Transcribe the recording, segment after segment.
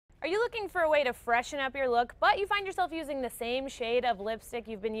you looking for a way to freshen up your look, but you find yourself using the same shade of lipstick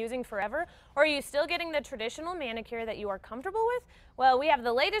you've been using forever? Or are you still getting the traditional manicure that you are comfortable with? Well, we have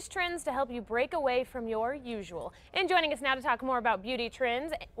the latest trends to help you break away from your usual. And joining us now to talk more about beauty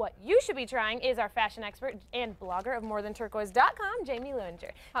trends, what you should be trying, is our fashion expert and blogger of MoreThanTurquoise.com, Jamie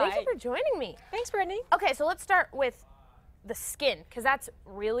Lewinger. Thank you for joining me. Thanks, Brittany. Okay, so let's start with the skin, because that's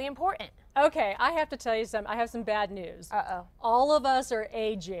really important. Okay, I have to tell you something. I have some bad news. Uh-oh. All of us are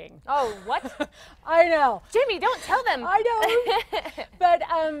aging. Oh, what? I know. Jamie, don't tell them. I know. But,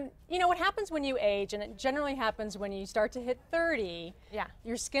 you know, what happens when you age, and it generally happens when you start to hit 30, Yeah.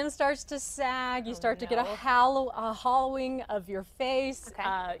 your skin starts to sag, you start to get a hollowing of your face,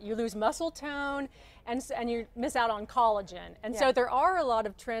 Okay. you lose muscle tone, and you miss out on collagen. And so Yeah. there are a lot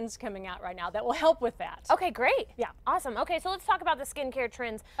of trends coming out right now that will help with that. Okay, great. Yeah. Awesome. Okay, so let's talk about the skincare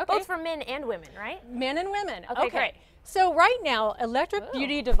trends, Okay. both for men and women, right? Men and women. Okay, great. So right now, electric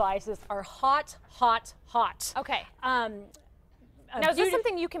beauty devices are hot, hot, hot. Okay. A Now, is this beauty-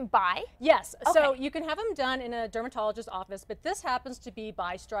 something you can buy? Yes. So Okay. you can have them done in a dermatologist's office, but this happens to be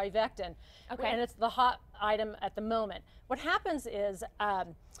by Strivectin. Okay. And it's the hot item at the moment. What happens is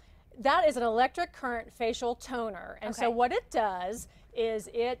that is an electric current facial toner. And so Okay. what it does is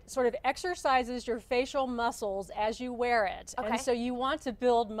it sort of exercises your facial muscles as you wear it. Okay. And so you want to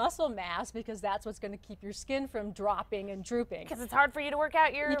build muscle mass because that's what's going to keep your skin from dropping and drooping. Because it's hard for you to work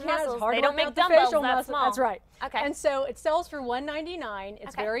out your You can't. muscles. It's hard They to don't work make out the dumbbells facial that muscle. small. That's right. Okay. And so it sells for $1.99.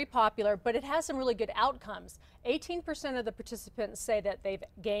 It's Okay. very popular, but it has some really good outcomes. 18% of the participants say that they've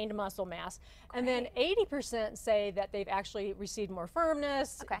gained muscle mass, and then 80% say that they've actually received more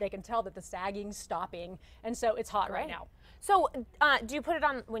firmness. Okay. They can tell that the sagging's stopping, and so it's hot right Great. now. So, do you put it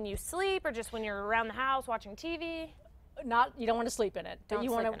on when you sleep, or just when you're around the house watching TV? You don't want to sleep in it. But Don't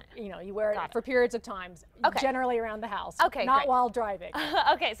you sleep want in it. to, you wear Got it it. for periods of times, Okay. generally around the house. Okay, not great. while driving.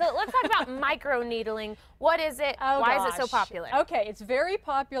 Okay, so let's talk about micro needling. What is it? Oh, Why is it so gosh. popular? Okay, it's very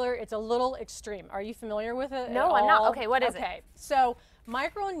popular. It's a little extreme. Are you familiar with it? No, at I'm not. all? Okay, what is it? Okay, so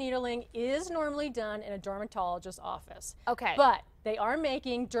microneedling is normally done in a dermatologist's office. Okay. But they are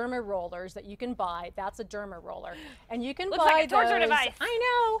making derma rollers that you can buy. That's a derma roller, and you can Looks buy like a torture those. device.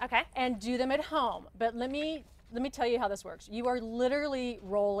 I know. Okay. And do them at home. But let me tell you how this works. You are literally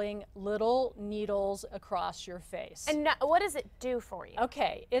rolling little needles across your face. And what does it do for you?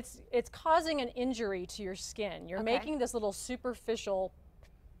 Okay, it's causing an injury to your skin. You're Okay. making this little superficial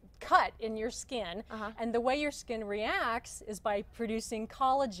cut in your skin, and the way your skin reacts is by producing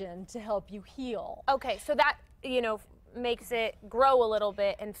collagen to help you heal. Okay, so that, makes it grow a little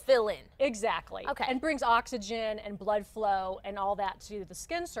bit and fill in. Exactly. Okay. And brings oxygen and blood flow and all that to the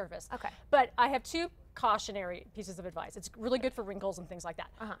skin surface. Okay. But I have two cautionary pieces of advice. It's really good for wrinkles and things like that.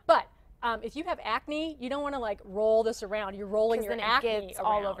 Uh-huh. But if you have acne, you don't want to like roll this around. You're rolling 'Cause your then it acne gets around.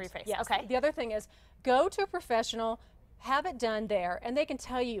 all over your face. Yes. Okay. The other thing is go to a professional, have it done there, and they can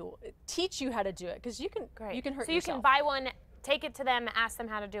tell you, teach you how to do it, because you can Great. you can hurt So you yourself. can buy one, take it to them, ask them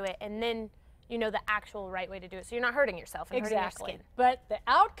how to do it, and then you know the actual right way to do it. So you're not hurting yourself and hurting your Exactly. skin. But the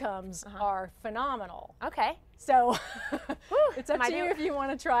outcomes are phenomenal. Okay. So it's up Am I to you doing- if you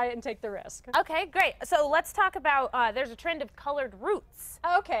want to try it and take the risk. Okay, great. So let's talk about, there's a trend of colored roots.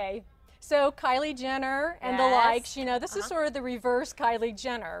 Okay. So Kylie Jenner and the Yes. likes, this is sort of the reverse Kylie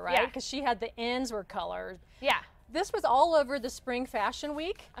Jenner, right? Yeah. Because she had the ends were colored. Yeah. This was all over the Spring Fashion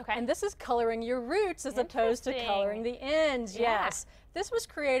Week. Okay. And this is coloring your roots as opposed to Interesting. coloring the ends. Yeah. Yes. This was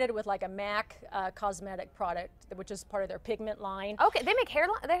created with like a MAC cosmetic product, which is part of their pigment line. Okay, they make hair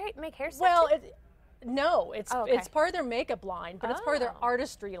stuff Well, too? no, it's Oh, okay. it's part of their makeup line, but it's part of their Oh.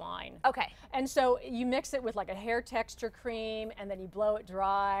 artistry line. Okay. And so you mix it with like a hair texture cream, and then you blow it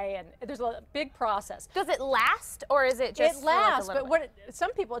dry, and there's a big process. Does it last, or is it just It for, like, a lasts, little but bit?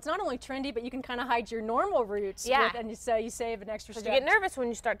 some people, it's not only trendy, but you can kind of hide your normal roots. Yeah. And so you save an extra Because step. you get nervous when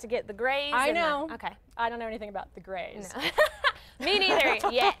you start to get the grays. I and know. Okay. I don't know anything about the grays. Me neither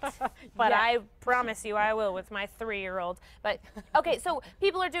yet, but Yeah. I promise you I will with my 3-year-old. But okay, so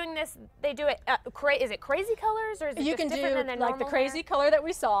people are doing this. They do it. Is it crazy colors, or is it You just can different do than their like the normal crazy hair? color that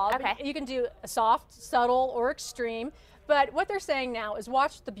we saw. Okay. You can do a soft, subtle, or extreme. But what they're saying now is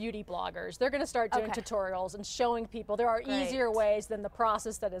watch the beauty bloggers. They're going to start doing Okay. tutorials and showing people there are easier Great. ways than the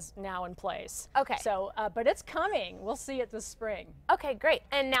process that is now in place. Okay. So, but it's coming. We'll see it this spring. Okay, great.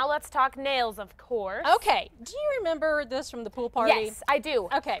 And now let's talk nails, of course. Okay. Do you remember this from the pool party? Yes, I do.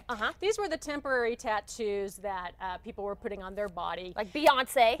 Okay. Uh-huh. These were the temporary tattoos that people were putting on their body. Like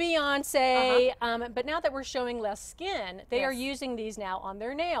Beyonce. Beyonce, but now that we're showing less skin, they are Yes. using these now on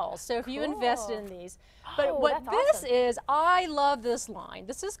their nails. So if you invest Cool. in these, but Oh, what that's this awesome. is, I love this line.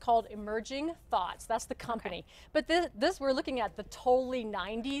 This is called Emerging Thoughts. That's the company. But this we're looking at the totally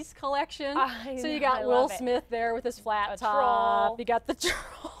 90s collection. So you got Will Smith there with his flat top. Troll. You got the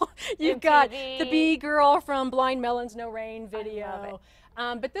troll. You've got the bee girl from Blind Melon's No Rain video.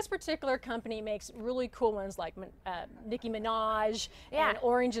 But this particular company makes really cool ones like Nicki Minaj and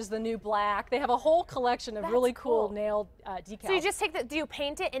Orange is the New Black. They have a whole collection of really cool nail decals. So you just take do you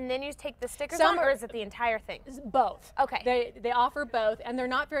paint it and then you take the stickers on, or is it the entire thing? Both. Okay. They offer both, and they're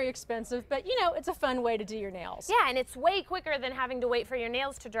not very expensive, but you know, it's a fun way to do your nails. Yeah, and it's way quicker than having to wait for your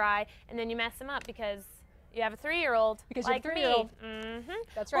nails to dry and then you mess them up because you have a 3-year-old like me.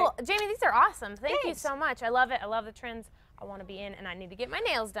 That's right. Well, Jamie, these are awesome. Thank you so much. I love it. I love the trends I want to be in, and I need to get my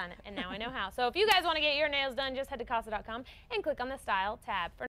nails done, and now I know how. So if you guys want to get your nails done, just head to Casa.com and click on the Style tab.